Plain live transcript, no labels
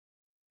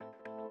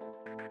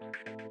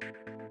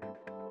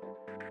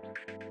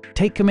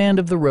Take command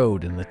of the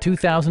road in the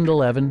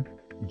 2011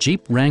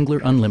 Jeep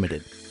Wrangler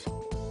Unlimited.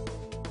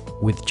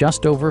 With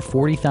just over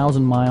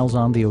 40,000 miles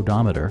on the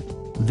odometer,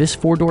 this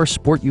four-door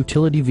sport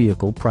utility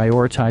vehicle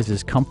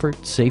prioritizes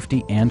comfort,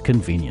 safety, and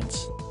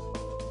convenience.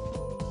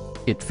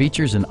 It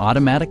features an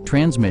automatic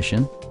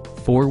transmission,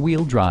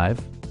 four-wheel drive,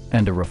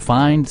 and a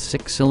refined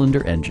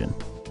six-cylinder engine.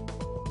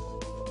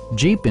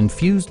 Jeep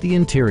infused the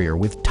interior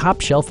with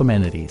top-shelf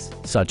amenities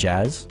such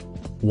as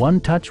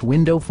one-touch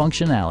window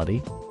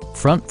functionality,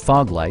 front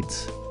fog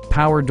lights,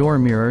 power door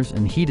mirrors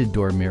and heated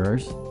door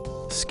mirrors,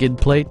 skid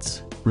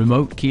plates,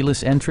 remote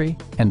keyless entry,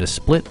 and a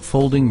split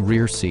folding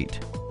rear seat.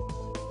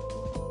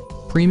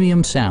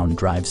 Premium sound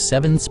drives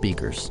 7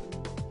 speakers,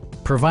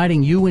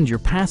 providing you and your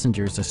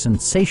passengers a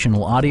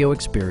sensational audio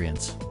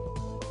experience.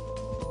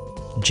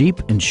 Jeep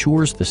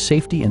ensures the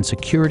safety and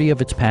security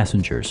of its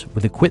passengers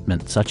with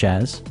equipment such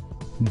as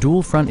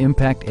dual front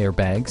impact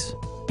airbags,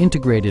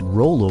 integrated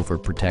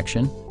rollover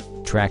protection,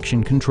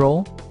 traction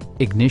control,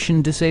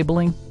 ignition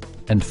disabling,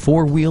 and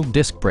four-wheel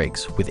disc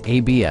brakes with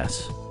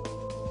ABS.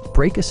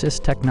 Brake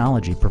Assist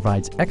technology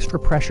provides extra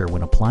pressure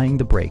when applying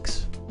the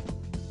brakes.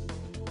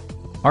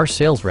 Our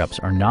sales reps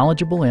are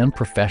knowledgeable and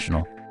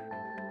professional.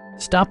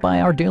 Stop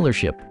by our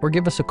dealership or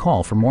give us a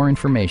call for more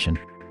information.